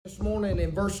morning in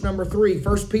verse number 3,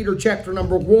 1 Peter chapter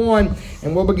number 1,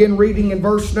 and we'll begin reading in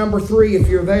verse number 3. If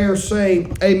you're there, say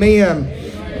amen.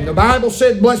 And the Bible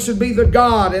said, "Blessed be the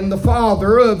God and the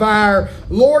Father of our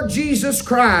Lord Jesus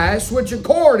Christ, which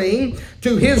according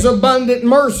to His abundant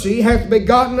mercy hath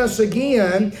begotten us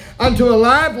again unto a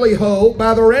lively hope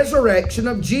by the resurrection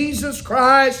of Jesus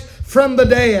Christ from the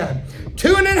dead,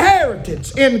 to an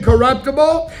inheritance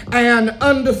incorruptible and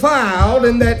undefiled,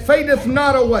 and that fadeth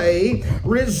not away,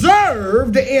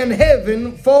 reserved in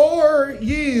heaven for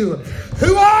you,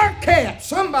 who are kept,"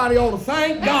 somebody ought to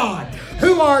thank God,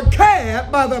 "who are kept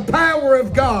by the power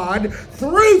of God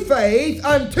through faith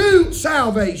unto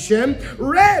salvation,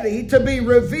 ready to be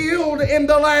revealed in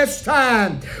the last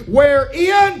time,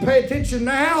 wherein," pay attention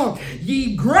now,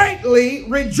 "ye greatly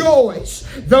rejoice,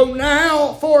 though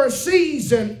now for a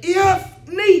season, if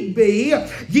need be,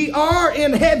 ye are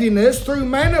in heaviness through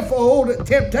manifold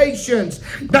temptations,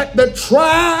 that the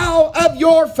trial of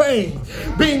your faith,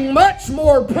 being much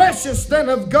more precious than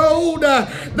of gold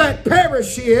that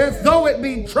perisheth, though it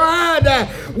be tried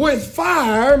with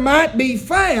fire, might be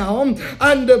found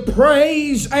unto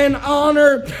praise and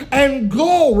honor and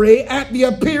glory at the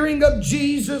appearing of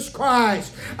Jesus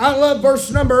Christ." I love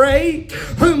verse number 8.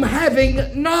 "Whom having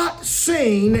not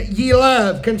seen ye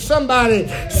love." Can somebody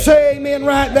say amen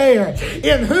right there?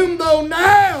 "In whom though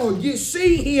now ye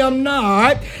see Him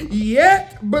not,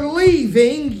 yet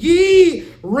believing ye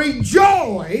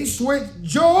rejoice with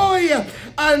joy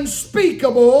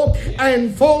unspeakable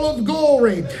and full of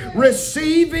glory,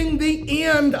 receiving the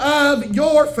end of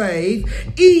your faith,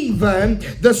 even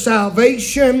the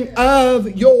salvation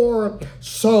of your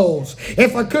souls."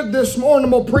 If I could this morning,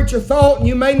 I'm going to preach a thought, and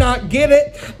you may not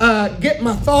get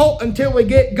my thought until we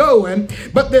get going.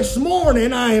 But this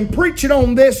morning, I am preaching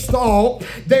on this thought.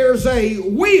 There's a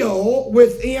will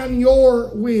within your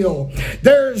will.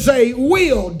 There's a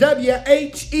will, W-H-E-E-L,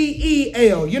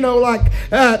 like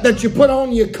that you put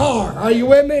on your car. Are you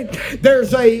with me?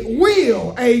 There's a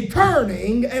wheel, a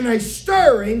turning and a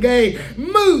stirring, a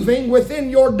moving within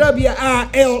your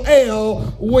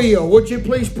W-I-L-L wheel. Would you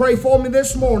please pray for me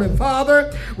this morning?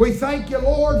 Father, we thank you,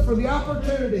 Lord, for the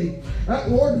opportunity,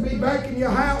 Lord, to be back in your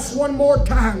house one more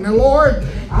time. Now, Lord,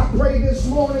 I pray this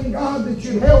morning, God, that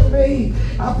you'd help me.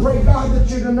 I pray, God, that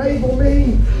you'd enable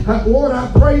me. Lord, I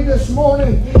pray this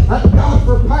morning, God,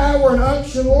 for power and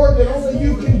unction, Lord, that only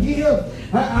you can give.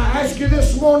 I ask you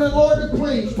this morning, Lord, to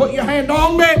please put your hand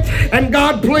on me, and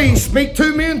God, please speak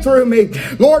to me and through me.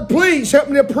 Lord, please help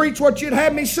me to preach what you'd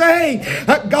have me say,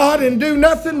 God, and do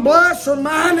nothing bless or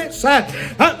minus,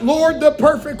 Lord, the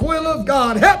perfect will of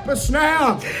God. Help us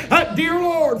now, dear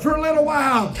Lord, for a little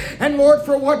while, and Lord,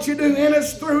 for what you do in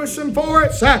us, through us, and for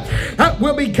us.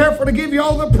 We'll be careful to give you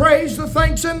all the praise, the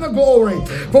thanks, and the glory,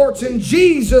 for it's in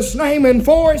Jesus' name and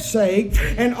for His sake.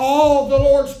 And all the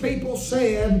Lord's people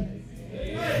said,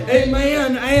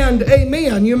 amen and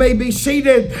amen. You may be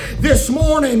seated this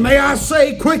morning. May I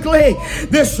say quickly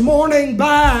this morning,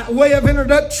 by way of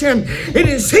introduction, it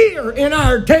is here in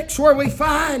our text where we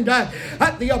find that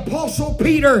the Apostle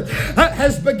Peter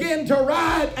has begun to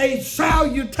write a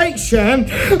salutation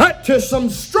to some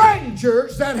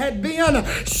strangers that had been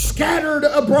scattered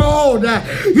abroad.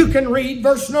 You can read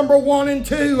verse number 1 and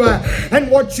 2, and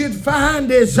what you'd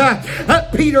find is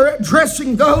Peter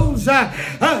addressing those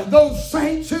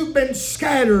saints who've been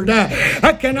scattered.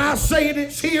 Can I say it?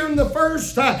 It's here in the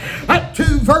first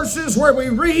 2 verses where we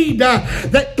read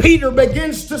that Peter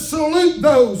begins to salute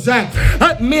those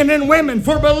men and women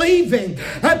for believing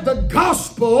the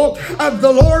gospel of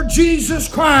the Lord Jesus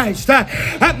Christ.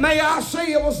 May I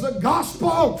say it was the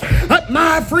gospel,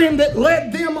 my friend, that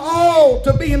led them all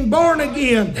to being born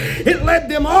again. It led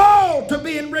them all to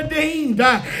being redeemed.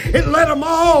 It led them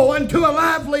all into a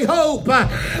lively hope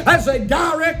as a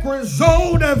direct result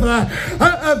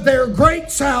of their great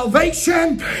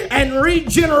salvation and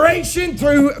regeneration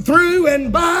through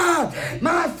and by,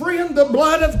 my friend, the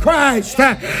blood of Christ.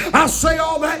 I say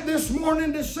all that this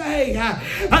morning to say,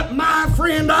 my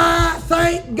friend, I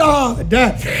thank God.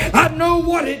 I know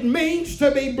what it means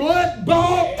to be blood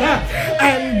bought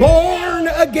and born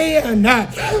again.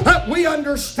 We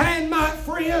understand, my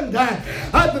friend, that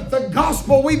the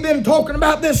gospel, we've been talking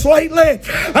about this lately,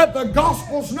 the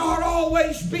gospel's not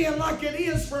always been like it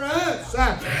is for us.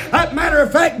 Matter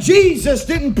of fact, Jesus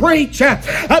didn't preach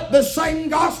the same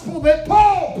gospel that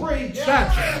Paul preached.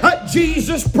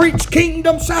 Jesus preached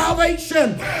kingdom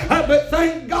salvation, but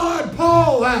thank God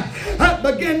Paul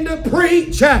began to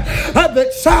preach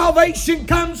that salvation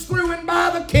comes through and by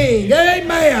the King.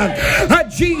 Amen.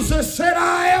 Jesus said,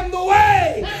 "I am the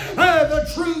way, the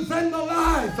truth, and the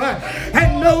life,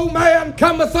 and no man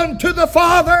cometh unto the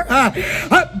Father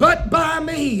but by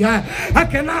me.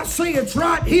 Can I see it's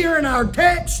right here in our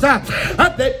text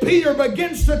that Peter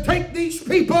begins to take these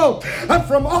people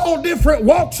from all different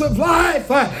walks of life,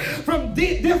 from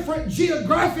different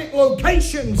geographic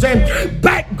locations and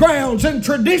backgrounds and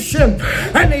tradition,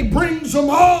 and he brings them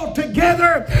all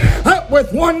together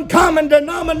with one common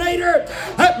denominator,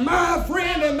 my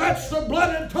friend, and that's the blood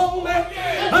atonement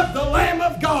of the Lamb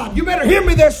of God. You better hear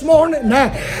me this morning.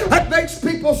 That makes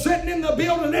people sitting in the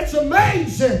building. It's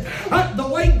amazing the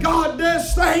way God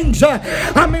does things.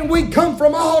 I mean, we come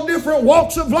from all different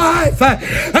walks of life.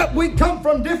 We come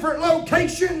from different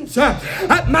locations.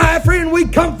 My friend, we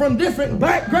come from different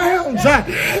backgrounds.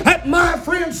 My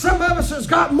friend, some of us has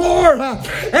got more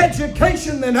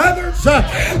education than others.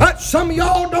 Some of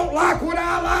y'all don't like what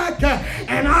I like,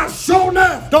 and I sure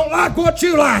enough don't like what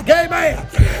you like. Amen.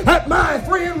 My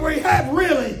friend, we have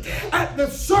really, at the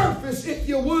surface, if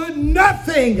you would,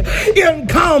 nothing in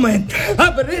common.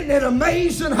 But isn't it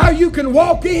amazing how you can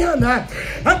walk in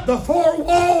at the four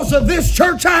walls of this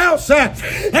church house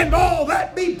and all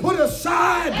that be put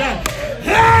aside?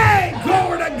 Hey,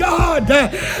 glory to God.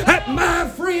 My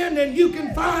friend, and you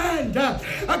can find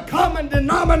a common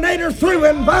denominator through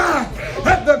and by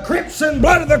the crimson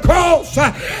blood of the cross.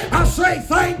 I say,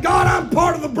 thank God I'm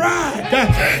part of the bride.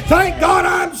 Thank God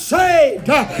I'm saved.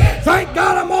 Thank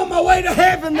God I'm on my way to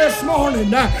heaven this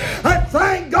morning.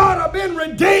 Thank God I've been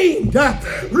redeemed,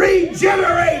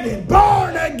 regenerated,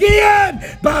 born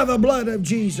again by the blood of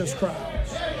Jesus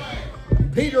Christ.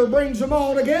 Peter brings them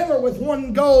all together with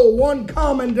one goal, one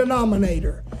common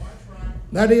denominator.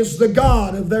 That is the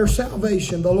God of their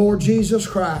salvation, the Lord Jesus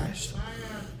Christ.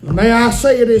 May I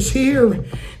say it is here,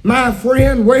 my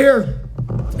friend, where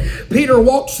Peter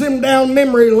walks them down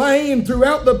memory lane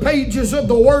throughout the pages of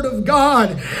the Word of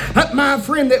God, my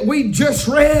friend, that we just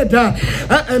read.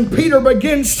 And Peter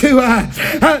begins to,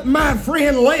 my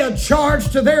friend, lay a charge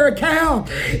to their account.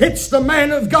 It's the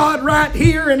man of God right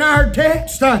here in our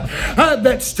text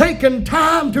that's taken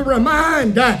time to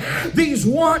remind these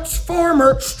once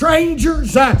former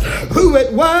strangers who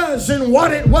it was and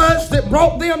what it was that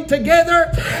brought them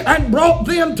together and brought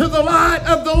them to the light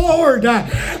of the Lord.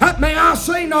 May I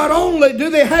say, not only do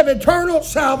they have eternal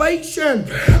salvation,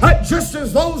 just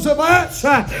as those of us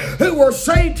who were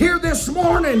saved here this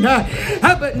morning,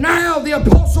 but now the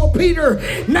Apostle Peter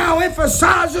now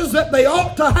emphasizes that they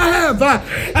ought to have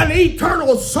an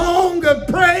eternal song of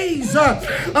praise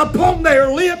upon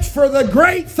their lips for the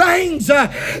great things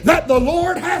that the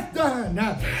Lord hath done.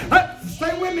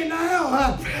 Stay with me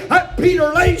now. Peter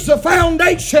lays the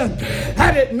foundation.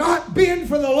 Had it not been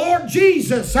for the Lord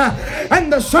Jesus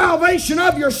and the salvation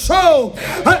of your soul,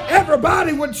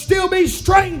 everybody would still be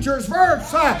strangers.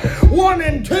 Verse 1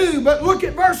 and 2. But look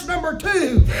at verse number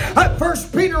 2.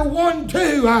 1 Peter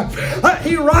 1:2.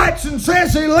 He writes and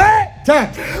says, elect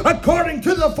according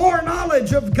to the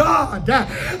foreknowledge of God,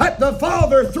 the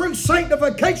Father, through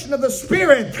sanctification of the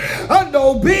Spirit, unto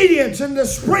obedience and the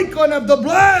sprinkling of the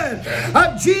blood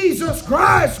of Jesus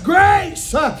Christ.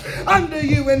 Grace unto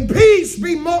you and peace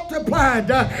be multiplied.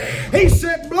 He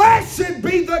said, blessed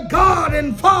be the God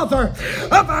and Father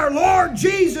of our Lord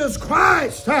Jesus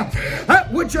Christ,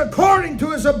 which according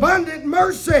to his abundant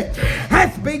mercy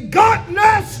hath begotten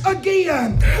us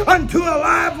again unto a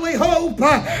lively hope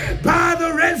by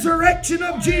the resurrection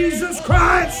of Jesus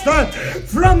Christ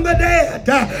from the dead.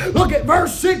 Look at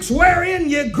verse 6, wherein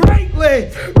ye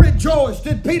greatly rejoice.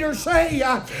 Did Peter say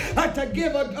to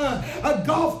give a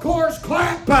golf course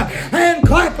clap and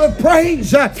clap of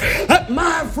praise?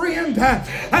 My friend,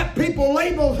 people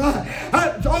label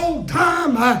old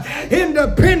time,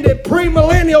 independent,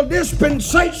 premillennial,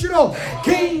 dispensational,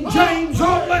 King James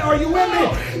only. Are you with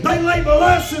me? They label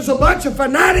us as a bunch of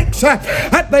fanatics.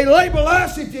 They label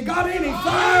us, if you got any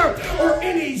fire or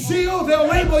any zeal, they'll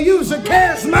label you as a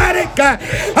charismatic.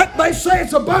 They say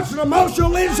it's a bunch of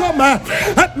emotionalism.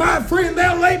 My friend,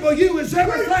 they'll label you as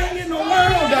everything in the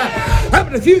world.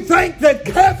 But if you think that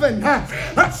heaven,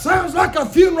 that sounds like a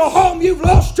funeral home, you've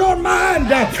lost your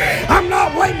mind. I'm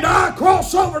not waiting till I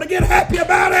cross over to get happy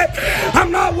about it.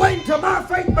 I'm not waiting till my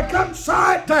faith becomes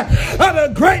sight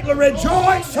to greatly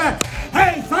rejoice.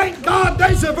 Hey, thank God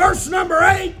there's a verse number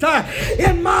 8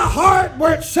 in my heart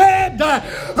where it said,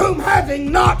 whom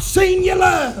having not seen you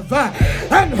love,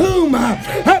 and whom,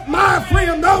 my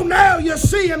friend, though now you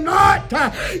see him not,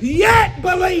 yet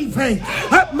believing,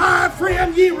 my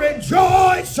friend, ye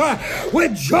rejoice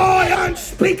with joy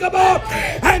unspeakable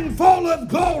and full of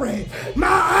glory. My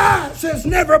eyes has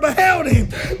never beheld him,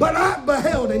 but I've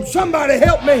beheld him. Somebody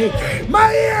help me.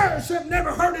 My ears have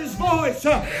never heard his voice,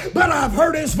 but I've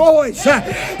heard his voice.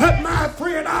 My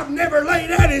friend, I've never laid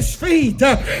at his feet,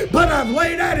 but I've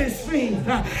laid at his feet.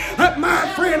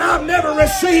 My friend, I've never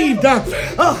received a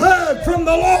hug from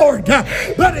the Lord,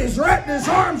 but he's wrapped his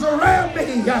arms around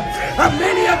me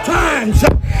many a times.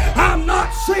 I'm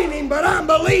not seeing him, but I'm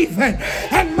believing,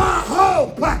 and my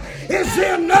hope is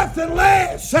in nothing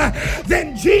less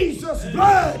than Jesus'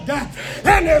 blood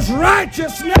and his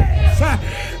righteousness.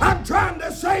 I'm trying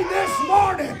to say this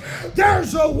morning,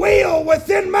 there's a will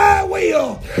within my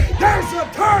will. There's a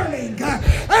turning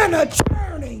and a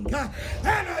churning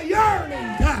and a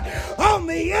yearning on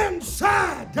the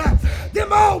inside.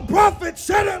 Them old prophets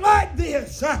said it like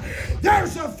this: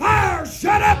 there's a fire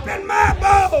shut up in my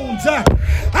bones.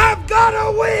 I've got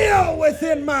a will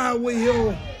within my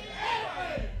will.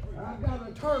 I've got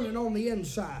a turning on the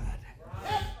inside.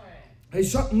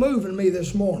 There's something moving me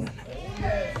this morning.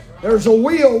 There's a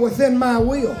will within my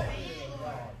will.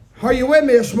 Are you with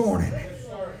me this morning?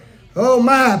 Oh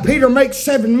my, Peter makes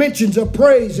 7 mentions of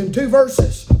praise in 2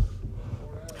 verses.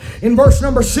 In verse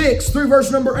number 6 through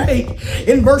verse number 8.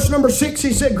 In verse number 6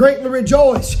 he said greatly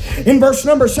rejoice. In verse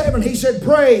number 7 he said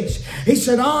praise. He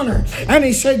said honor. And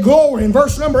he said glory. In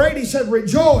verse number 8 he said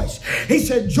rejoice. He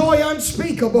said joy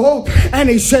unspeakable. And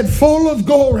he said full of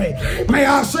glory. May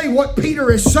I say what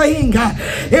Peter is saying?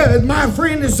 My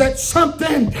friend, is that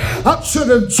something should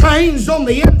have changed on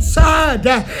the inside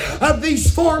of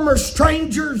these former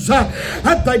strangers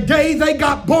at the day they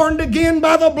got born again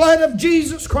by the blood of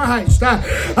Jesus Christ.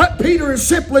 Peter is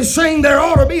simply saying there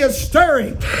ought to be a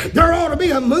stirring. There ought to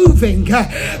be a moving.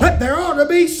 There ought to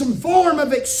be some form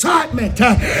of excitement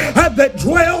that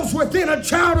dwells within a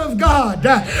child of God.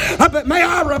 But may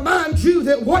I remind you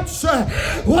that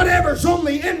whatever's on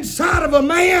the inside of a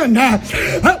man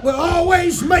will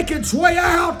always make its way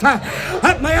out.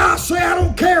 May I say, I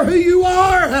don't care who you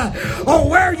are or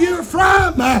where you're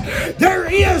from. There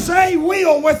is a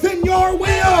will within your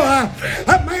will.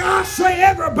 May I say,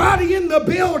 everybody in the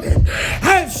building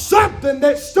has something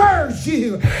that stirs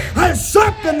you, has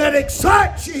something that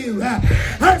excites you,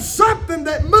 has something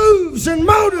that moves and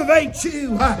motivates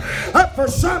you. For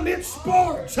some it's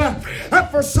sports,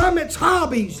 for some it's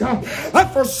hobbies,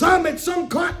 for some it's some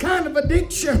kind of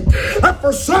addiction,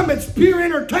 for some it's pure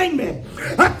entertainment,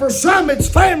 for some it's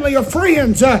family or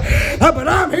friends. But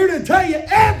I'm here to tell you,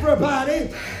 everybody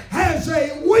has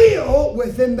a will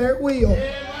within their will.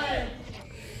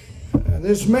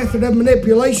 This method of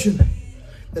manipulation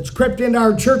that's crept into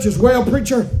our church as well,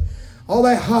 preacher, all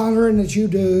that hollering that you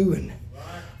do and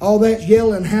all that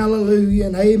yelling hallelujah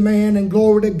and amen and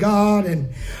glory to God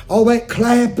and all that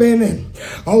clapping and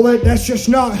all that's just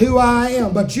not who I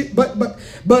am. But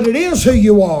it is who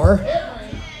you are.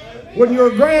 When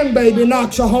your grandbaby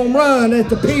knocks a home run at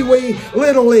the Pee Wee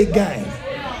Little League game,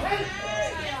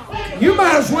 you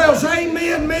might as well say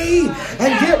amen me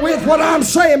and get with what I'm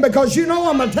saying, because you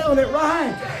know I'm telling it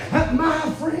right. My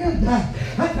friend,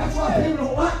 that's why people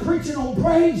don't like preaching on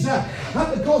praise,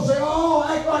 because they all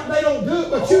act like they don't do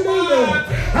it, but you do it.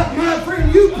 My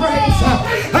friend,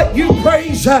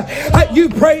 you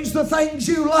praise the things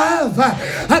you love.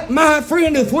 My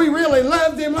friend, if we really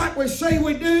love them like we say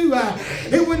we do,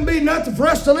 it wouldn't be nothing for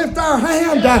us to lift our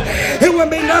hand. It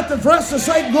wouldn't be nothing for us to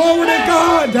say glory to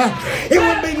God. It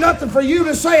wouldn't be nothing for you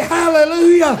to say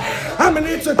hallelujah. I mean,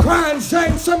 it's a crying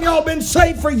shame. Some of y'all been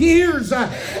saved for years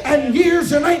and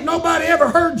years, and ain't nobody ever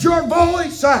heard your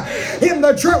voice in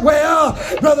the church. Well,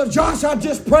 Brother Josh, I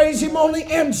just praise him on the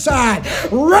inside.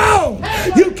 Wrong.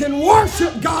 You can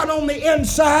worship God on the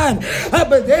inside,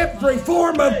 but every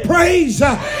form of praise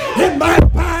in my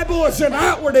Bible is an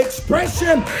outward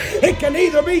expression. It can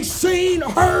either be seen,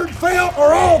 heard, felt,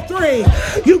 or all three.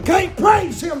 You can't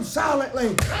praise him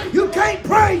silently. You can't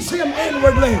praise him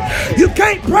inwardly. You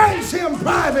can't praise him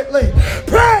privately.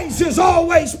 Praise is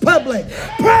always public.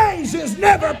 Praise is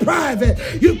never private.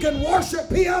 You can worship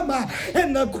him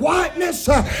in the quietness,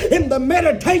 in the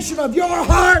meditation of your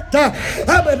heart.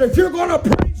 But if you're going to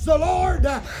praise the Lord,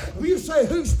 you say,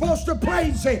 who's supposed to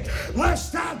praise him?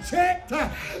 Last I checked,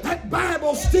 that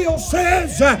Bible still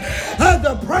says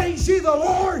to praise ye the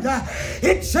Lord.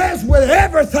 It says with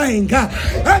everything that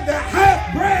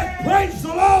hath breath, praise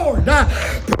the Lord.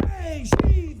 Praise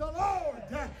ye the Lord.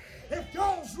 If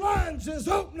those lines is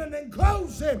opening and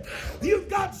closing, you've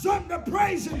got something to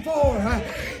praise him for.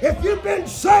 If you've been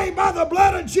saved by the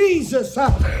blood of Jesus,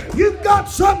 you've got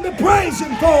something to praise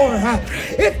him for.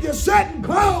 If you're sitting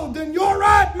clothed in your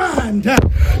right mind,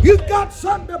 you've got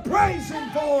something to praise him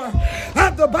for.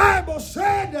 The Bible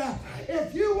said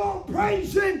if you want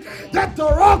praising, that the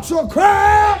rocks will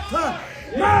cry out.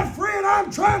 My friend,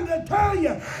 I'm trying to tell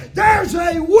you, there's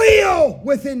a will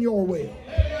within your will.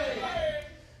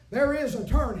 There is a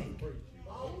turning.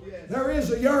 There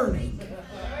is a yearning.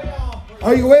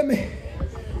 Are you with me?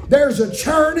 There's a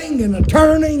churning and a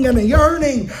turning and a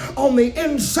yearning on the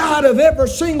inside of every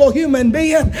single human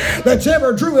being that's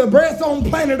ever drew a breath on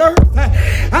planet Earth.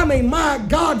 I mean, my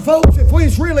God, folks, if we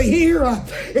was really here,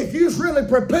 if you was really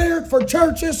prepared for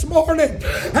church this morning,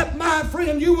 my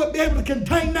friend, you would be able to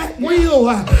contain that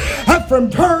wheel from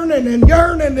turning and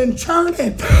yearning and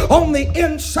churning on the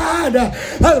inside.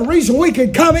 The reason we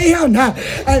could come in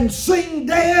and sing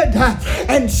dead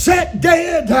and sit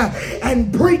dead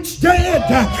and preach dead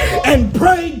and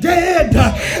pray dead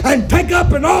and take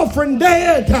up an offering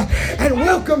dead and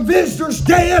welcome visitors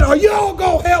dead. Are you all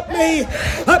going to help me?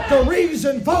 The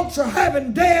reason folks are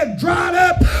having dead dried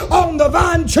up on the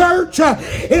Vine Church,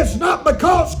 it's not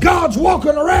because God's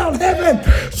walking around heaven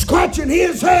scratching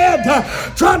his head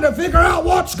trying to figure out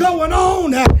what's going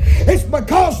on. It's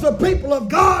because the people of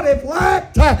God have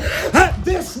lacked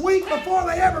this week before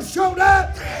they ever showed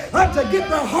up to get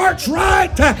their hearts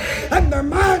right and their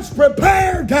minds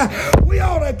prepared. We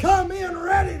ought to come in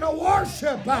ready to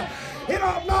worship. It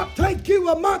ought not take you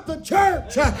a month of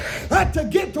church to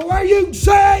get to where you can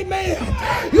say amen.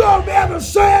 You ought to be able to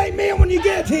say amen when you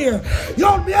get here. You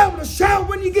ought to be able to shout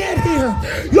when you get here.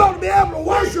 You ought to be able to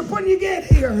worship when you get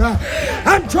here.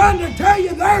 I'm trying to tell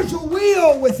you, there's a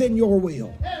will within your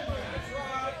will.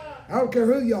 I don't care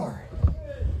who you are.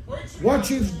 What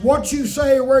you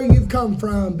say or where you've come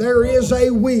from, there is a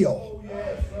will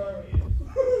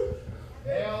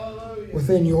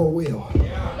within your will.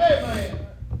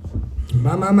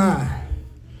 My.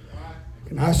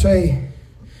 Can I say,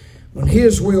 when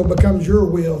his will becomes your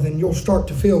will, then you'll start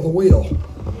to feel the will.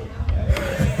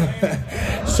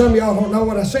 Some of y'all don't know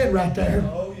what I said right there.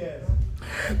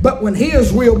 But when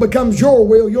his will becomes your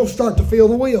will, you'll start to feel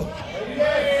the will.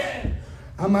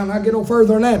 I might not get no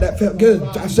further than that. That felt good.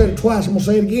 I said it twice. I'm going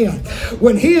to say it again.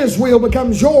 When his will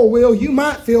becomes your will, you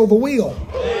might feel the will.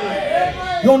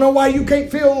 You don't know why you can't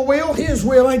feel the will? His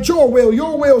will ain't your will.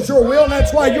 Your will's your will, and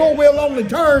that's why your will only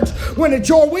turns when it's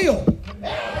your will.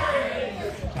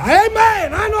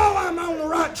 Amen. I know I'm on the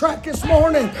right track this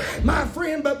morning, my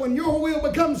friend, but when your will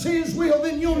becomes his will,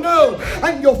 then you'll know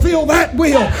and you'll feel that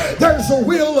will. There's a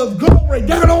will of glory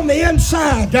down on the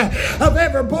inside of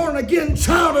every born again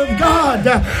child of God.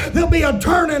 There'll be a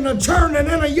turning, a churning,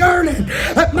 and a yearning.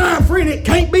 My friend, it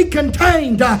can't be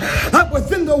contained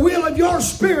within the will of your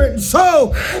spirit and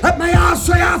soul. May I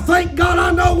say, I thank God I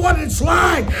know what it's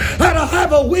like to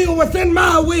have a will within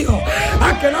my will.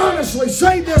 I can honestly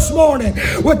say this morning,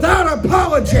 without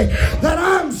apology, that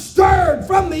I'm stirred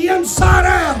from the inside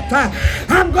out.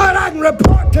 I'm glad I can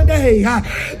report today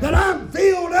that I'm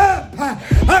filled up.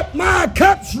 My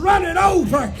cup's running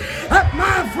over.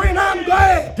 My friend, I'm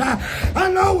glad. I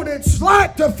know what it's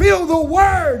like to feel the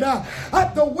word,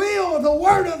 the will of the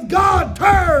word of God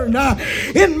turn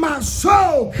in my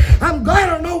soul. I'm glad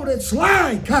I know what it's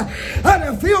like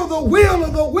to feel the will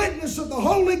of the witness of the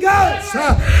Holy Ghost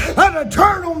to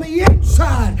turn on the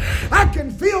inside. I can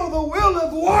feel the will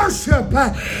of worship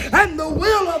and the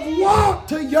will of want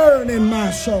to yearn in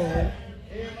my soul.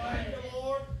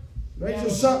 There's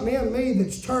just something in me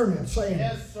that's turning, saying,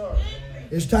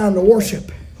 it's time to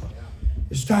worship.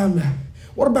 It's time to...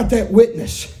 What about that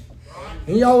witness?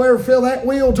 And y'all ever feel that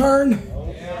wheel turn?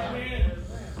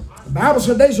 The Bible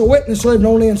said there's a witness living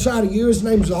on the inside of you. His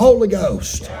name's the Holy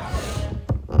Ghost.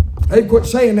 They quit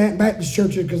saying that in Baptist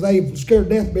churches because they're scared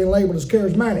to death of being labeled as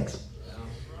charismatics.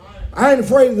 I ain't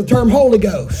afraid of the term Holy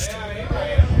Ghost.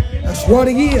 That's what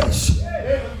he is.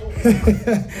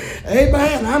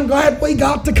 Amen. I'm glad we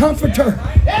got the Comforter.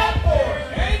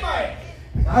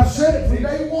 I've said it from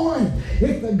day one.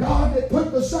 If the God that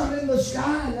put the sun in the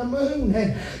sky and the moon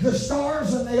and the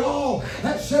stars and they all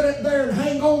that sit it there and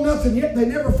hang on nothing, yet they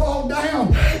never fall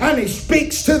down. And he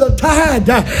speaks to the tide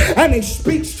and he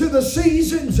speaks to the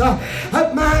seasons.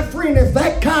 My friend, if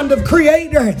that kind of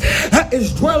creator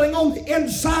is dwelling on the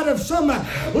inside of some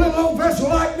little old vessel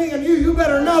like me and you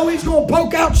better know he's going to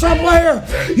poke out somewhere.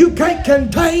 You can't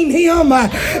contain him.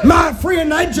 My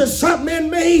friend, there's just something in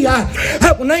me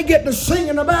when they get to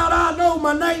singing about I know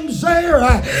my name's there,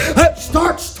 it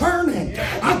starts turning.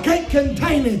 I can't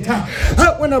contain it.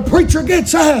 When a preacher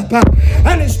gets up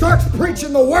and he starts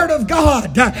preaching the word of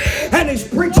God and he's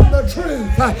preaching the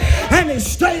truth and he's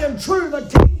staying true, the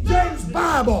King James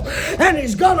Bible and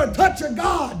he's going to touch a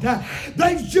God,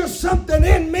 there's just something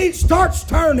in me starts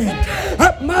turning.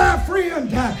 My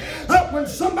friend, when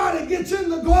somebody gets in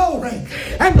the glory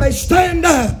and they stand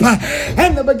up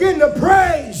and they begin to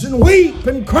praise and weep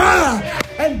and cry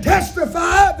and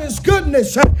testify of his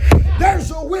goodness,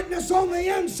 there's a witness on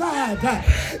the inside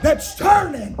that's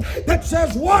turning, that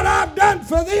says, what I've done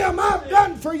for them, I've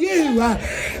done for you.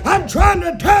 I'm trying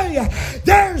to tell you,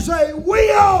 there's a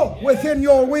will within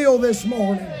your will this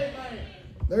morning.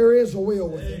 There is a will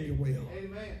within your will.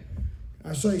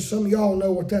 I say some of y'all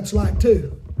know what that's like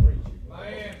too.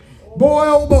 Boy,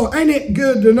 oh boy, ain't it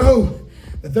good to know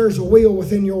that there's a will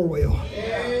within your will?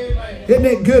 Isn't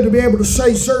it good to be able to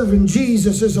say serving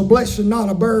Jesus is a blessing, not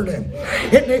a burden?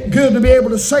 Isn't it good to be able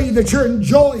to say that you're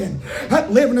enjoying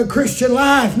living a Christian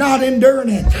life, not enduring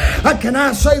it? Can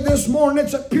I say this morning,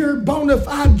 it's a pure bona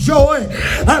fide joy.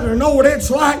 I don't know what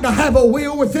it's like to have a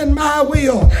will within my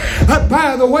will.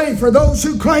 By the way, for those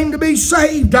who claim to be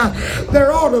saved,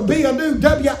 there ought to be a new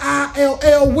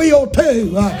W-I-L-L will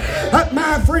too.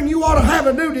 My friend, you ought to have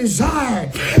a new desire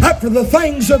for the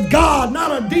things of God,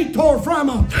 not a detour from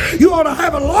them. You ought to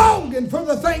have a longing for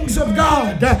the things of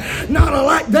God, not a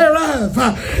lack thereof.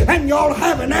 And you ought to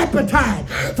have an appetite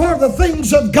for the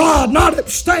things of God, not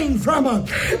abstain from them.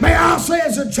 May I say,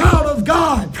 as a child of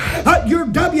God, your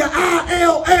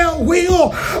W-I-L-L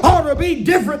will ought to be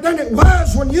different than it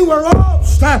was when you were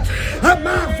lost.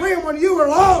 My friend, when you were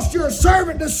lost, you're a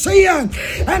servant to sin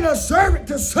and a servant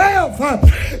to self.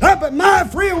 But my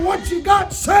friend, once you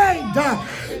got saved,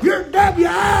 your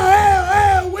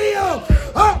W-I-L-L will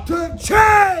ought to have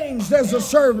changed as a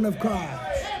servant of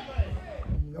Christ.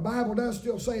 The Bible does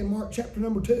still say in Mark chapter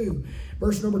number 2,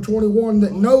 verse number 21,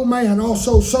 that no man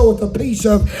also seweth a piece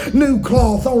of new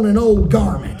cloth on an old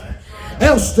garment.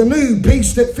 Else the new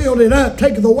piece that filled it up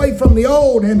taketh away from the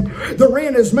old, and the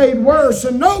rent is made worse.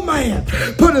 And no man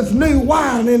putteth new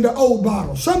wine into old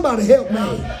bottles. Somebody help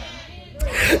me.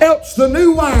 Else the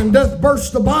new wine doth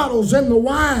burst the bottles, and the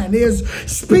wine is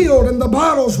spilled, and the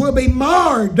bottles will be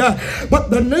marred.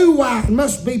 But the new wine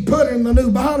must be put in the new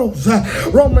bottles.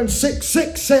 Romans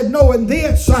 6:6 said, knowing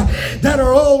this, that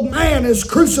our old man is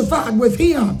crucified with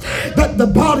him, that the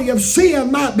body of sin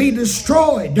might be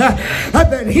destroyed, that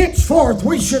henceforth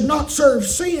we should not serve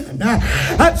sin.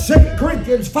 That's 2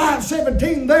 Corinthians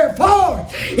 5:17. Therefore,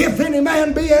 if any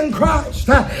man be in Christ,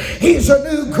 he's a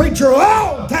new creature.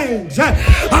 All things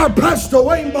are passed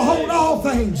away, and behold, all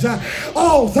things,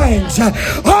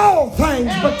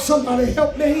 but somebody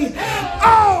help me,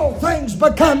 all things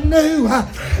become new.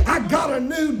 I got a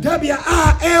new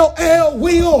W-I-L-L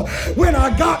will when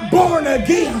I got born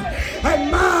again,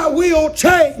 and my will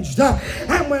changed.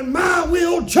 And when my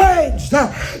will changed,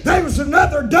 there was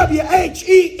another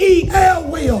W-H-E-E-L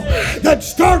will that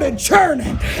started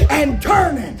churning and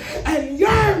turning and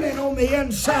yearning on the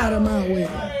inside of my will.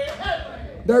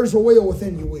 There's a will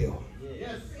within your will.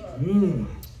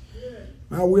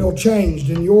 My will changed,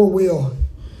 and your will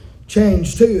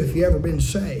changed too if you ever been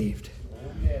saved.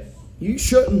 You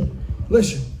shouldn't.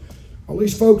 Listen, all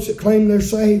these folks that claim they're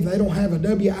saved, they don't have a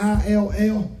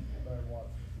W-I-L-L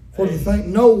for the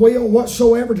thing. No will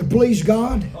whatsoever to please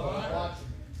God.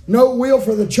 No will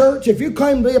for the church. If you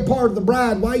claim to be a part of the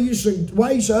bride, why are you so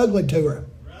ugly to her?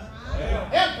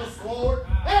 Help us, Lord.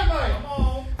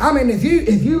 I mean, if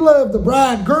you love the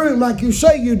bridegroom like you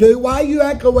say you do, why you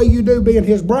act the way you do being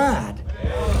his bride?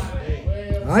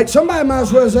 All right, somebody might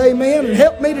as well say amen and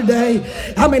help me today.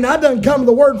 I mean, I done come to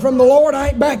the word from the Lord. I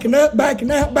ain't backing up,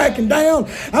 backing out, backing down.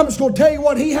 I'm just going to tell you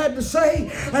what he had to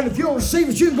say. And if you'll receive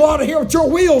it, you can go out of here with your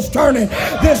wheels turning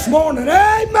this morning.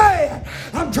 Amen.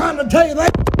 I'm trying to tell you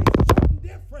that.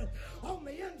 Different on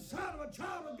the inside of a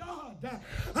child of God.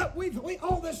 We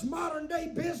all this modern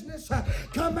day business,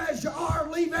 come as you are,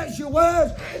 leave as you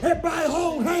was. Everybody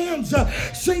hold hands,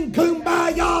 sing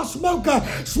kumbaya,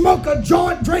 smoke a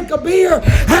joint, drink a beer,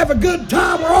 have a good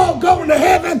time. We're all going to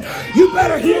heaven. You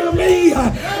better hear me.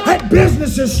 That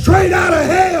business is straight out of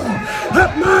hell.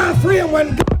 My friend,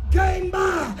 when God came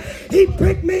by, he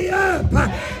picked me up.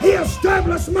 He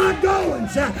established my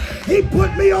goings. He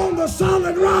put me on the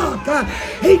solid rock.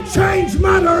 He changed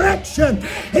my direction.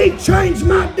 He changed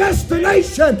my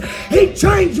destination. He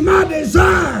changed my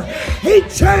desire. He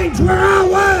changed where I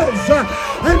was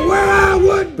and where I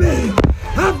would be.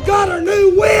 I've got a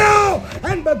new will,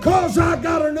 and because I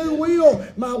got a new will,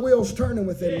 my will's turning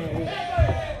within my will.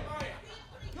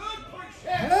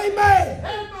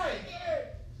 Amen.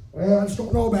 Well, I just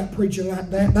don't know about preaching like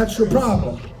that. That's your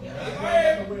problem.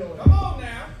 Come on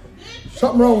now.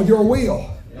 Something wrong with your will.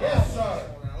 Yes, sir.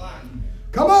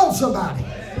 Come on, somebody.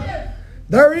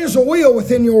 There is a will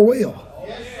within your will.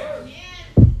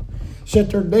 sit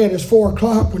there dead. It's 4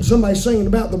 o'clock when somebody's singing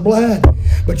about the blood.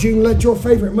 But you can let your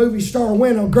favorite movie star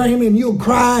win a Grammy and you'll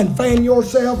cry and fan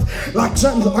yourself like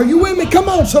something. Are you with me? Come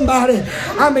on, somebody.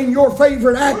 I mean, your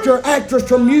favorite actor, actress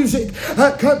from music,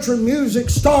 country music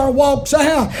star walks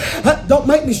out. Don't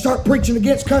make me start preaching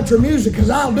against country music, because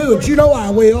I'll do it. You know I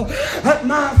will.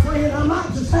 My friend, I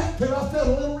might just have to. I felt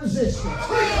a little resistance.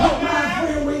 My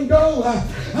friend, we can go.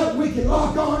 We can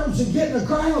lock arms and get in a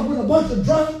crowd with a bunch of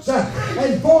drunks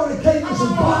and fornicators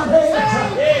and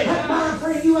potheads. My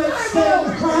friend, you ain't scared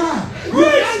to cry. You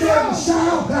ain't scared to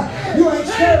shout. You ain't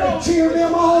scared to cheer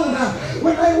them on.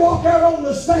 When they walk out on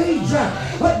the stage,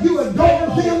 you adore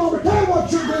them. I'm going to tell you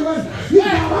what you're doing. You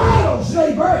got idols,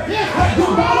 neighbor. You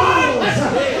got idols.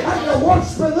 And you're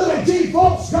worshiping little G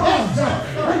false gods.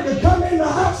 And you come in the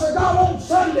house of God on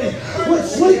Sunday with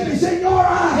sleepies in your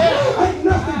eye. Ain't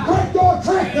nothing cranked or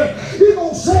attractive. You're going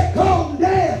to sit calm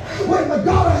dead when the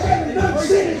God of heaven done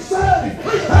sent His Son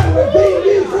and redeemed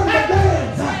you from the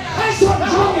dead.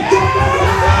 Something's wrong with your will.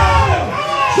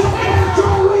 Something's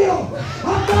wrong with your will.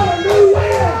 I've got a new will,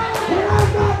 and I'm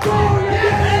not born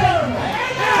again.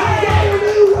 I've got a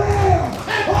new will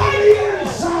on the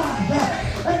inside,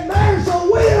 and there's a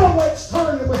will that's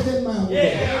turning within my will.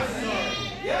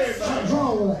 Yes, sir. Something's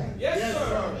wrong with that. Yes, sir.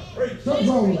 Something's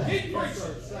wrong with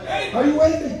that. Are you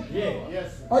with me?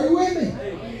 Yes, sir. Are you with me?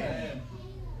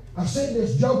 I said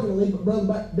this jokingly, but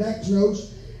Brother Dax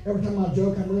knows every time I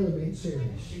joke, I'm really being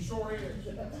serious. He sure is.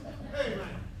 Amen.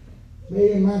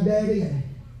 Me and my daddy and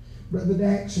Brother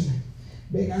Dax and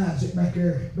Big Isaac back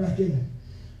there, back in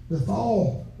the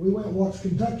fall, we went and watched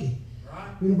Kentucky.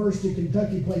 Right. University of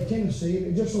Kentucky played Tennessee, and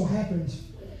it just so happens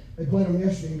they played them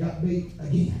yesterday and got beat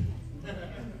again.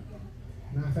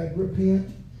 And I've had to repent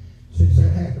since that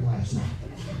happened last night.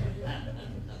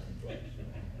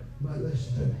 But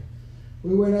listen to me.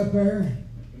 We went up there.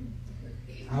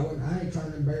 I ain't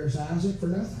trying to embarrass Isaac for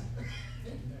nothing.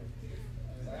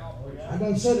 I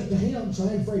done said it to him, so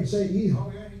I ain't afraid to say it to you.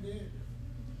 Oh, yeah, he did.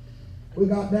 We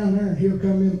got down there, and here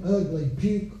come them ugly,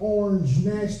 puke, orange,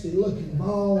 nasty-looking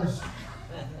balls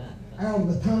out of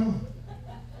the tunnel.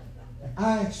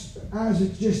 Isaac's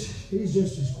he's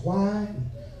just as quiet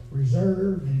and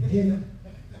reserved and timid.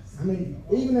 I mean,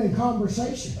 even in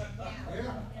conversation.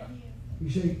 You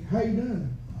say, how you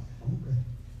doing? Okay.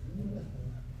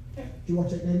 Did you watch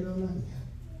that game the other night?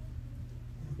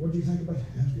 What did you think about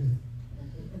that? That's good.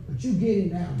 But you get him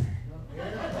down there.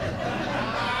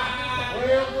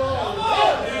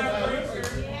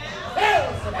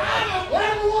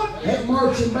 That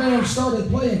marching band started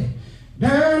playing.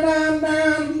 Down, down,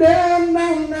 down, down,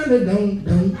 down, down,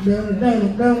 down, down,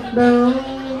 down, down, down.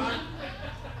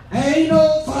 Ain't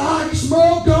no fire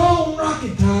smoke on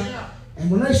Rocky Top. And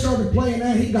when they started playing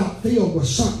that, he got filled with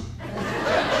something.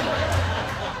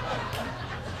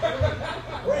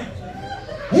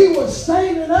 He was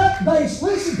standing up,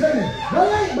 listen to me,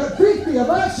 there ain't but 50 of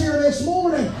us here this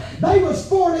morning. They was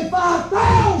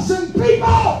 45,000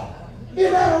 people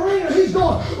in that arena. He's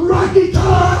going, Rocky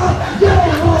Top, you'll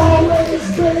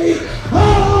always be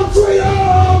home sweet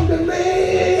home to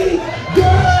me.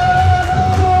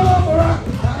 Girl,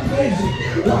 Rocky Top, crazy,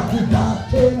 Rocky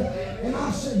Top, and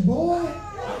I said, boy,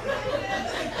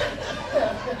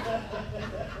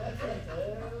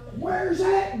 where's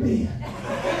that been?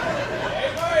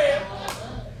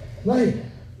 Lay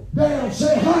down,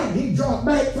 say hi. He dropped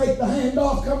back, faked the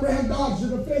handoff, come around, dodged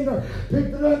the defender,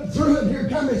 picked it up and threw it. Here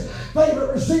come his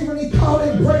favorite receiver, and he caught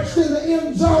him, pressed in the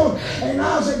end zone, and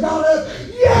Isaac got up.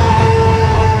 Yeah!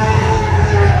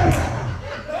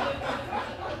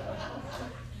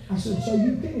 I said, so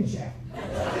you can shout.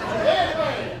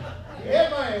 Amen.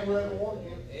 Amen. Wherever one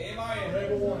gets. Amen.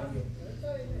 Wherever one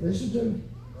gets. Listen to me.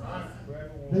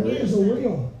 There is a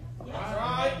will That's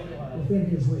right. within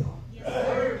His will.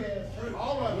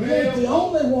 All of He it. ain't the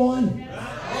only one.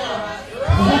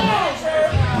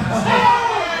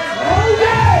 Oh,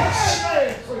 yes!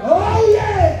 Oh,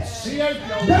 yes! He ain't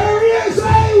the only one. There is a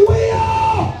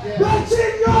will that's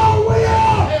in your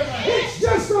will. It's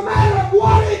just a matter of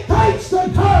what it takes to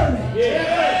turn it.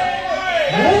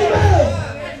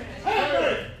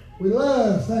 Amen. We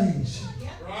love things.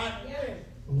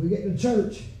 When we get to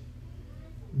church,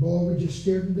 boy, we're just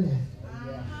scared to death.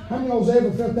 How many of y'all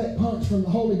ever felt that punch from the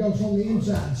Holy Ghost on the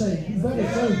inside saying, you better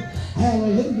say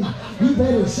hallelujah, you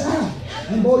better shout.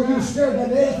 And boy, you're scared to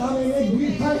death. I mean,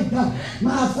 you think,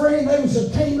 my friend, there was a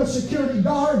team of security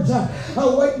guards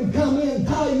waiting to come in and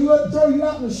tie you up, throw you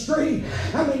out in the street.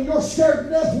 I mean, you're scared to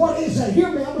death. What is that? Hear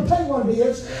me, I'm going to tell you what it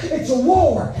is. It's a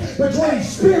war between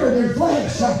spirit and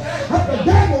flesh. The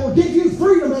devil will give you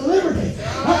freedom and liberty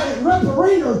at Rupp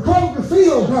Arena or Kroger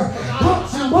Field or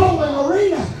Thompson Bowling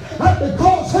Arena. The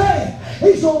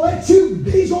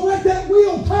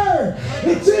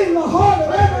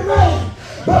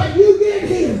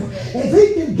if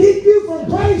He can keep you from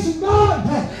praising God,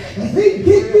 if He can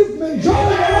keep you from enjoying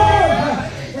the Lord,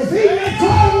 if He can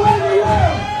turn away the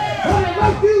world, trying to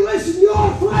make you listen to your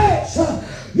flesh,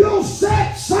 you'll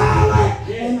sit silent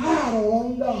and idle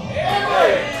on God.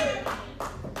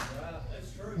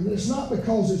 And it's not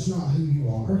because it's not who you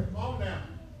are.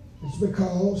 It's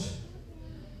because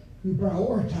you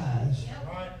prioritize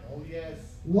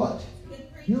what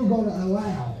you're going to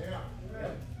allow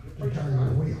to turn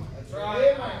your wheel. That's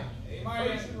right. Amen.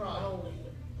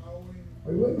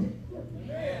 Are you with me?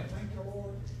 Amen. Thank you,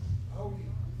 Lord.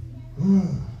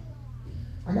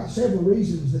 I got several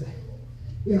reasons that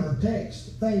in our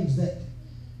text, things that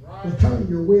will turn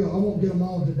your wheel. I won't get them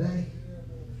all today.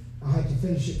 I'll have to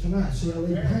finish it tonight, so I'll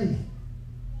leave it hanging.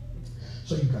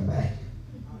 So you come back.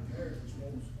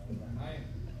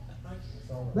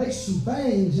 There's some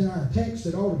things in our text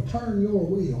that ought to turn your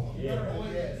wheel.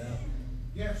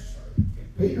 Yes, sir.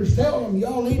 Peter's telling them,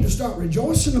 y'all need to start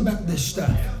rejoicing about this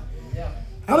stuff.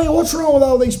 I mean, what's wrong with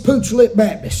all these pooch-lip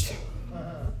Baptists?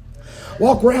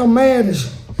 Walk around mad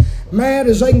as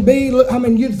they can be. I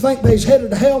mean, you'd think they's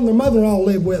headed to hell and their mother-in-law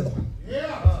lived with them.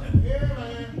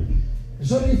 And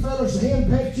some of you fellas, the hen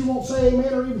pets, you won't say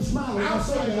amen or even smile when I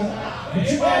say that, but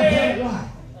you gotta get it right.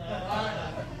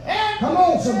 Come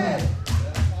on, somebody.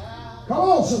 Come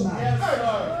on, somebody.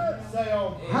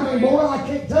 I mean, boy, I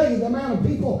can't tell you the amount of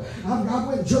people. I've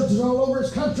went to churches all over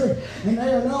this country, and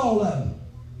they are in all of them.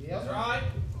 That's right.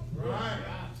 Right.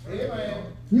 Amen.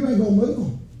 You ain't gonna move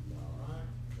them.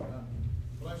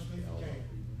 Bless me if you can.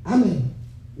 I mean,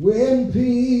 when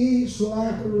peace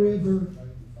like a river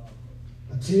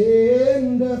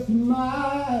attendeth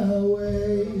my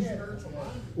ways,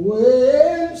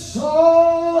 when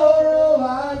sorrow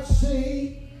like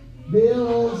sea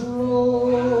billows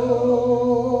roll,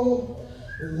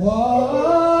 whatever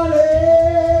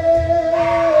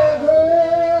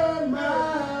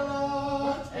my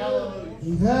lot,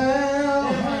 thou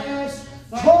hast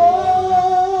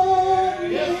taught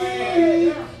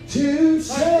me to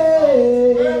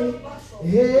say,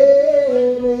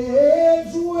 it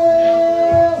is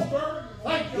well,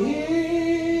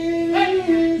 it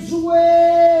is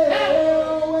well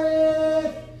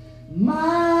with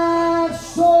my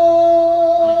soul.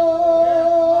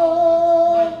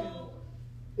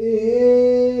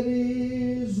 It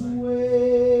is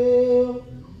well,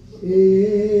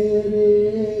 it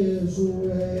is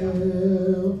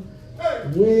well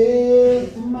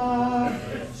with my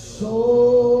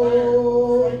soul,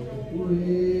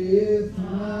 with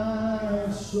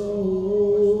my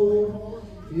soul.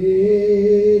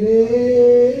 It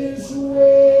is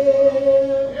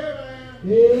well,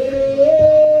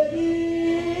 it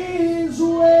is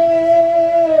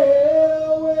well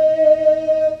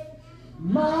with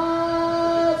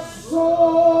my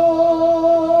soul.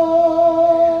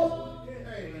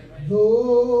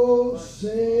 Though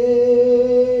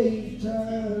Satan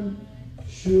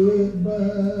should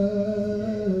buffet,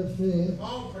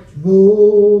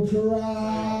 though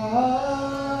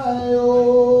trials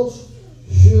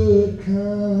should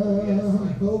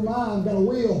come. Oh my, I've got a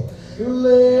wheel.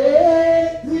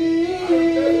 Let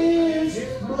this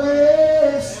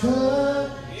blessed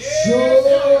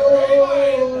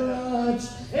assurance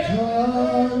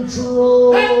control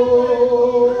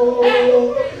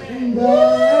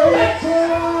that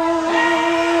Christ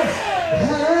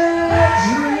has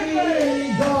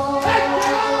regarded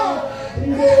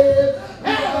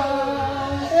my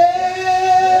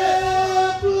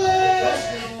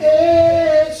blessed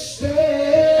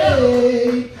estate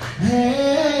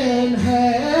and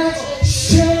has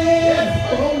shed,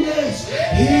 oh yes,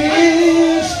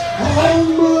 His own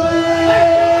blood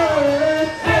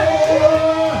for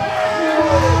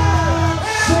my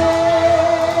soul.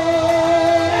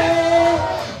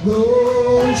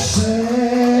 Though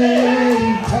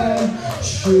Satan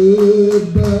should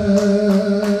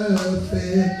buffet,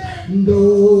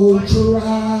 though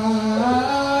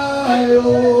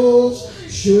trials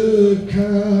should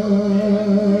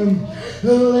come,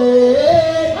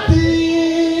 let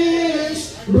this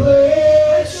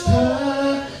blessed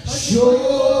assurance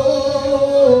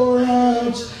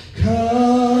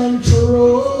control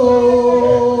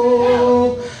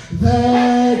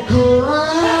that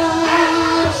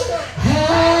Christ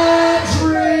has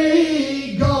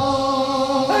regarded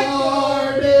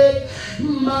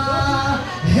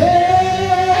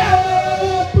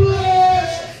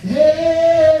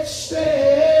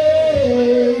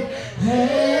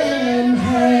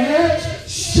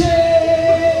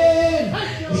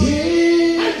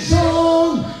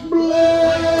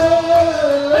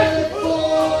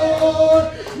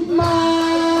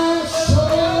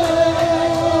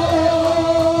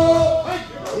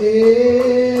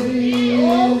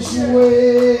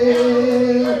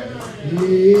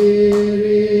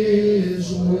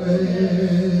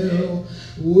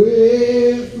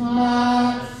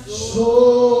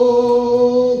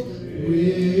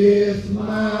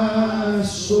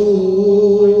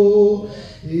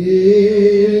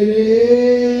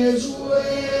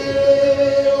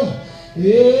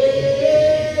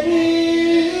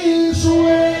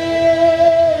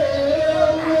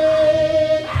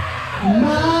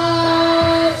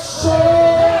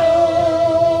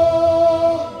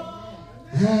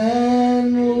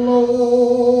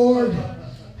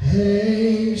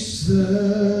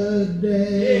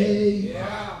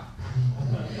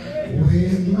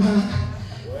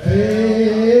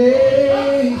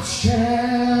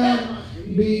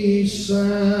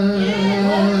beside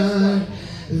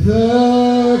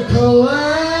the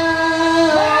clouds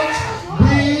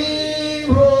be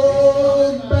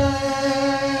rolled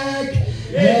back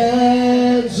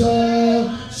as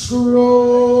a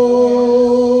scroll.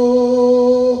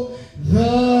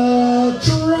 The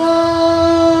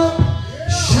trump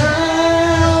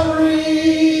shall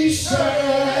resound,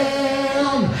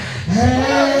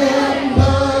 and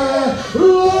the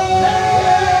Lord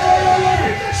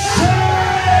shall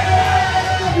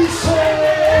be saved.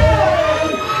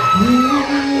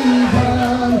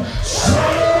 Even so,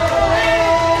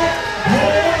 it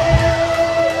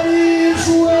is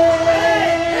well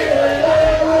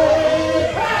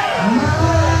with my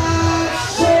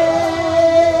soul.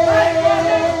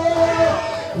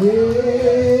 It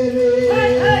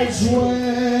is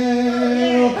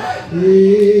well.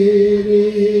 It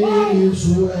is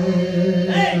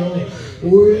well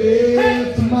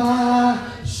with my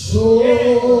soul.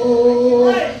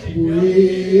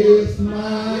 With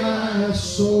my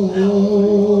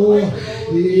soul.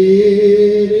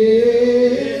 It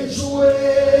is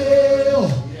well.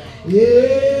 It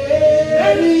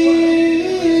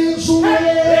is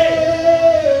well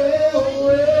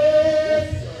with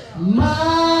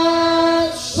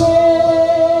my soul.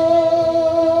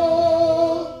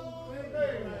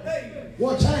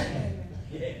 What's happening?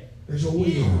 There's a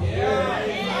wheel.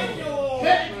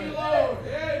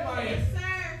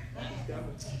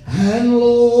 And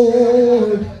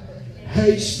Lord,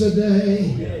 haste the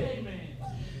day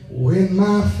when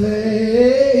my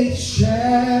faith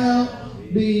shall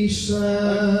be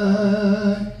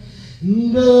sight.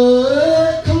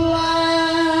 The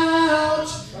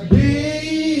clouds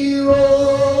be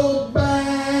rolled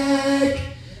back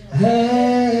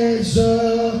as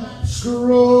a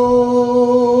scroll.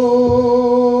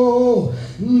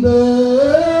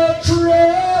 The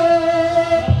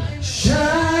trump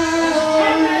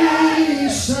shall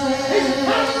resound,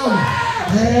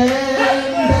 and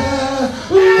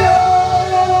the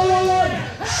Lord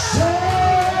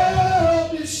shall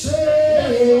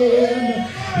descend.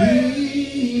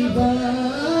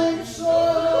 Even so,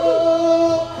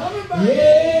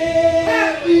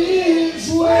 it is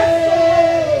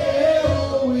well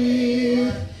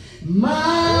with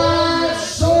my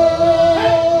soul.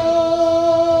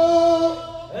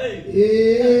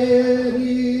 It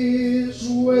is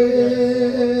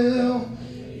well.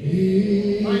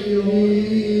 It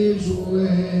is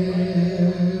well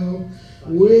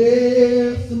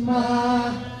with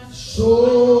my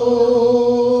soul.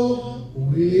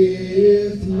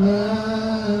 With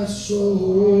my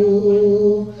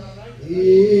soul.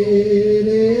 It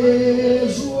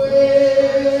is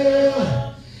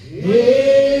well. It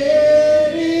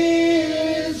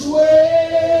is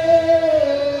well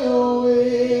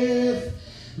with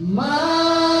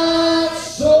my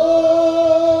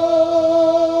soul.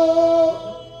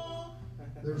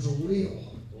 There's a will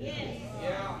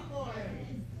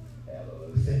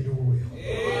within your will.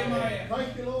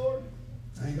 Thank you, Lord.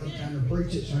 I ain't got time to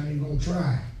preach it, so I ain't gonna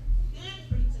try.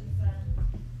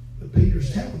 But Peter's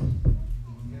telling them,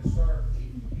 Yes, sir.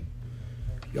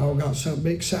 y'all got something to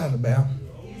be excited about.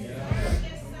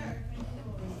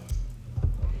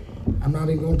 I'm not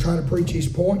even going to try to preach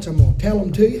these points. I'm going to tell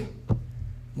them to you. I'm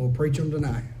going to preach them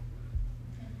tonight.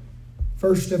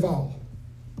 First of all,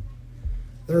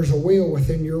 there's a will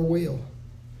within your will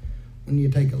when you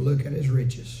take a look at his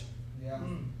riches. Yeah.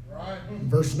 Right.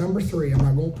 Verse number 3, I'm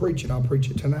not going to preach it. I'll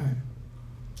preach it tonight.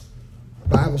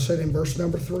 The Bible said in verse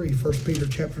number 3, 1 Peter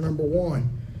chapter number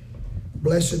 1,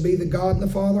 Blessed be the God and the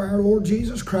Father, our Lord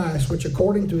Jesus Christ, which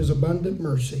according to his abundant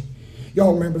mercy.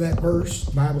 Y'all remember that verse?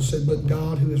 The Bible said, but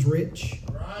God who is rich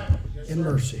in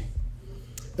mercy.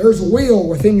 There's a will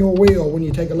within your will when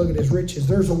you take a look at his riches.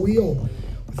 There's a will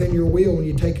within your will when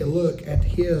you take a look at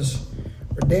his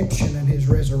redemption and his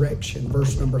resurrection.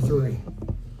 Verse number 3.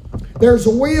 There's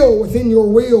a will within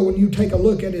your will when you take a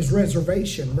look at his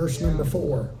reservation. Verse number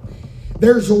 4.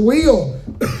 There's a will,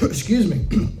 excuse me,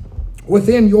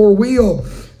 within your will,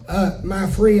 my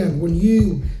friend, when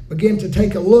you begin to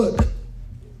take a look,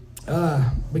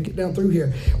 we get down through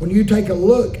here. When you take a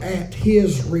look at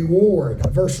his reward,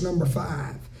 verse number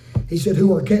 5, he said,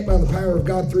 who are kept by the power of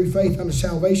God through faith unto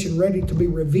salvation, ready to be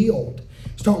revealed.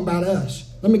 It's talking about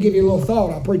us. Let me give you a little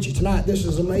thought. I'll preach it tonight. This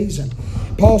is amazing.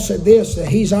 Paul said this, that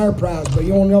he's our prize. But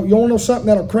you want to know something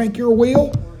that'll crank your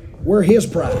wheel? We're his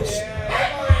prize.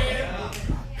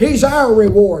 He's our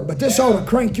reward. But this ought to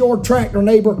crank your tractor,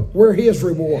 neighbor. We're his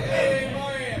reward.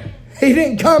 He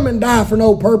didn't come and die for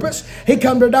no purpose. He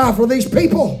come to die for these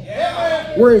people.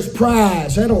 We're his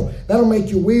prize. That'll make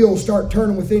your wheels start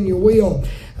turning within your wheel.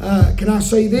 Can I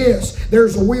say this?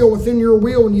 There's a will within your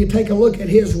will when you take a look at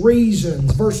His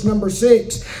reasons. Verse number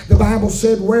 6, the Bible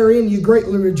said, wherein you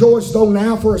greatly rejoice, though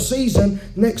now for a season.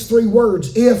 Next 3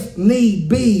 words, if need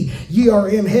be, ye are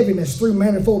in heaviness through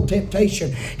manifold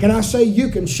temptation. Can I say you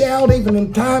can shout even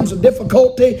in times of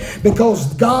difficulty,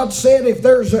 because God said if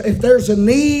there's a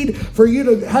need for you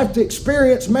to have to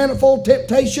experience manifold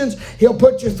temptations, He'll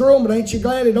put you through them. But ain't you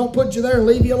glad He don't put you there and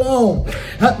leave you alone?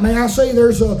 May I say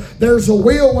there's a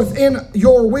will within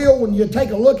your will when you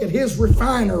take a look at His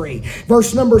refinery.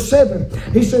 Verse number 7,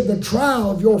 He said, the trial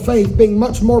of your faith being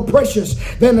much more precious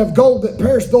than of gold that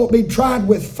perish, though it be tried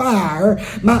with fire,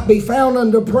 might be found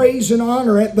unto praise and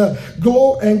honor at the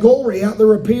glory at the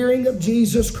appearing of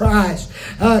Jesus Christ.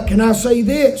 Can I say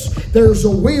this? There's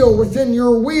a will within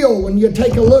your will when you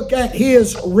take a look at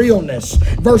His realness.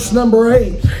 Verse number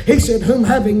 8, He said, whom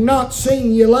having not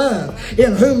seen ye love,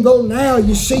 in whom though now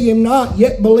you see Him not,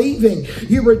 yet believing,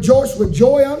 you rejoice with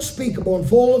joy unspeakable and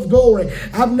full of glory.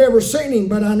 I've never seen Him,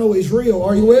 but I know He's real.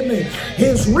 Are you with me?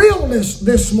 His realness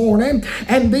this morning.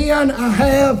 And then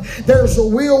there's a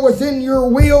will within your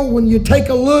will when you take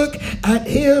a look at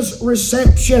His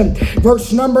reception.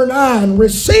 Verse number 9,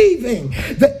 receiving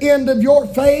the end of your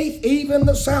faith, even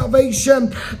the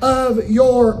salvation of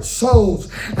your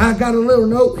souls. I got a little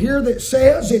note here that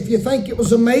says, if you think it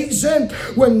was amazing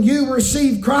when you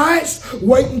received Christ,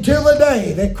 wait until the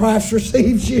day that Christ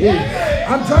receives you.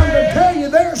 I'm trying to tell you,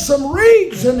 there's some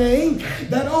reasoning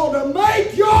that ought to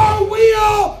make your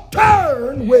will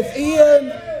turn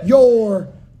within your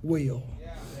will.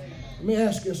 Let me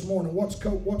ask you this morning, what's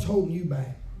holding you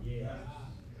back?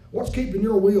 What's keeping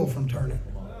your will from turning?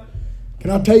 Can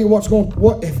I tell you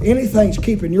what if anything's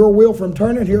keeping your will from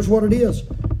turning? Here's what it is.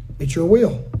 It's your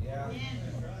will.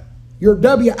 Your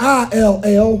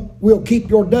W-I-L-L will keep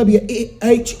your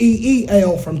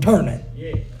W-H-E-E-L from turning.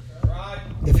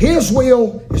 If His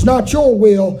will is not your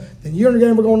will, then you're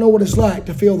never going to know what it's like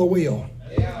to feel the will.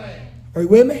 Are you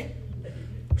with me?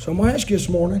 So I'm going to ask you this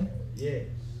morning,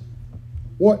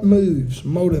 what moves,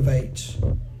 motivates?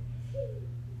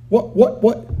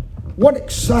 What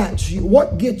excites you?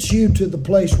 What gets you to the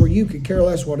place where you could care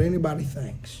less what anybody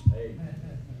thinks?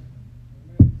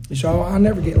 You say, oh, I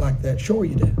never get like that. Sure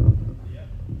you do.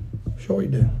 Sure you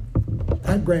do.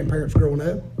 I had grandparents growing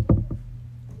up.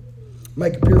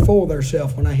 Make a pure fool of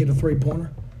themselves when I hit a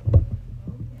 3-pointer.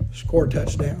 Score a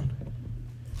touchdown.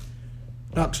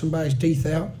 Knock somebody's teeth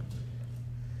out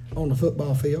on the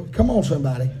football field. Come on,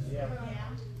 somebody.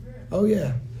 Oh,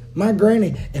 yeah. My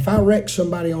granny, if I wrecked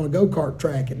somebody on a go-kart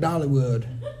track at Dollywood,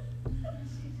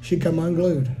 she'd come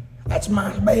unglued. That's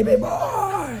my baby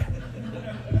boy.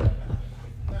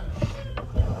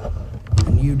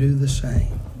 And you do the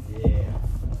same.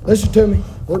 Listen to me.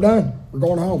 We're done. We're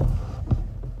going home.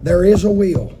 There is a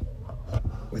will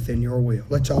within your will.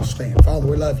 Let's all stand. Father,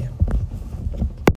 we love you.